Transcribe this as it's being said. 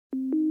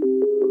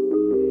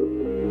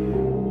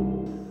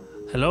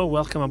Hello,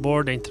 welcome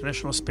aboard the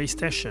International Space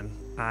Station.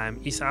 I'm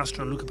ESA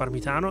astronaut Luca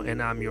Parmitano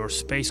and I'm your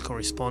space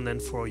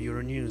correspondent for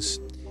Euronews.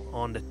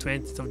 On the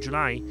 20th of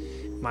July,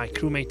 my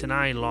crewmate and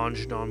I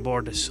launched on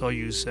board the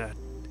Soyuz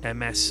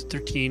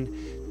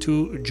MS-13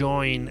 to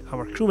join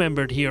our crew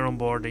member here on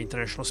board the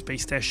International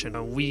Space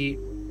Station. We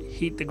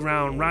hit the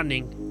ground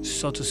running,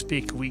 so to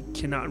speak. We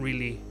cannot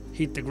really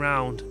hit the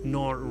ground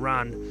nor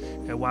run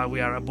while we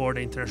are aboard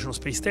the International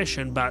Space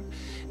Station, but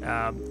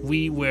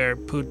we were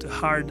put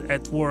hard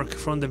at work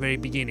from the very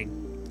beginning,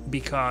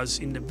 because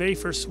in the very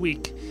first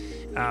week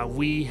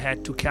we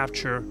had to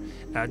capture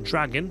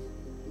Dragon.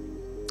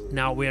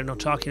 Now we are not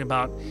talking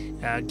about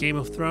Game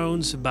of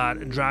Thrones,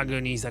 but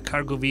Dragon is a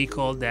cargo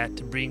vehicle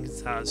that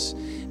brings us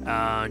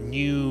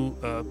new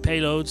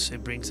payloads.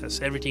 It brings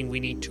us everything we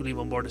need to live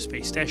on board the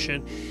space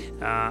station,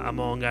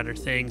 among other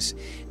things.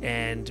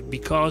 And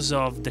because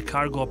of the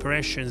cargo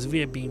operations, we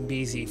have been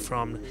busy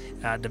from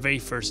the very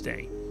first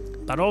day.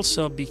 But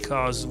also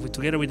because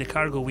together with the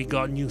cargo we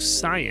got new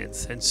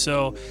science, and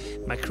so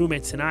my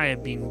crewmates and I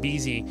have been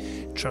busy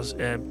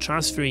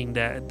transferring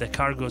the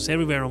cargoes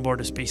everywhere on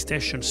board the space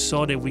station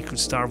so that we could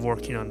start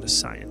working on the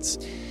science.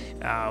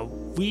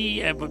 We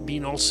have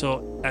been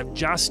also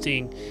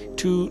adjusting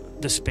to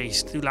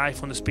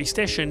life on the space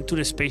station, to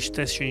the space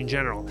station in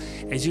general.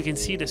 As you can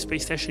see, the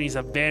space station is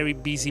a very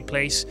busy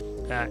place.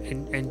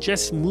 And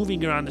just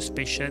moving around the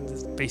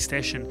space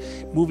station,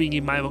 moving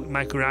in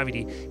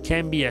microgravity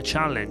can be a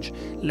challenge,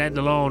 let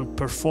alone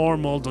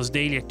perform all those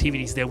daily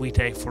activities that we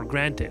take for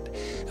granted.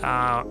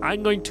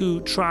 I'm going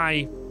to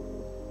try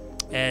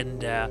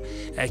and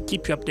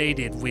keep you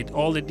updated with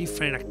all the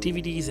different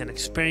activities and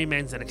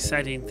experiments and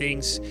exciting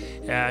things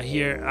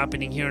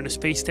happening here on the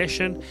space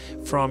station.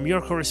 From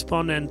your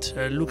correspondent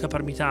Luca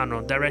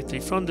Parmitano, directly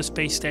from the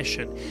space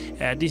station.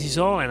 This is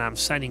all, and I'm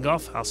signing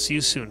off. I'll see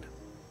you soon.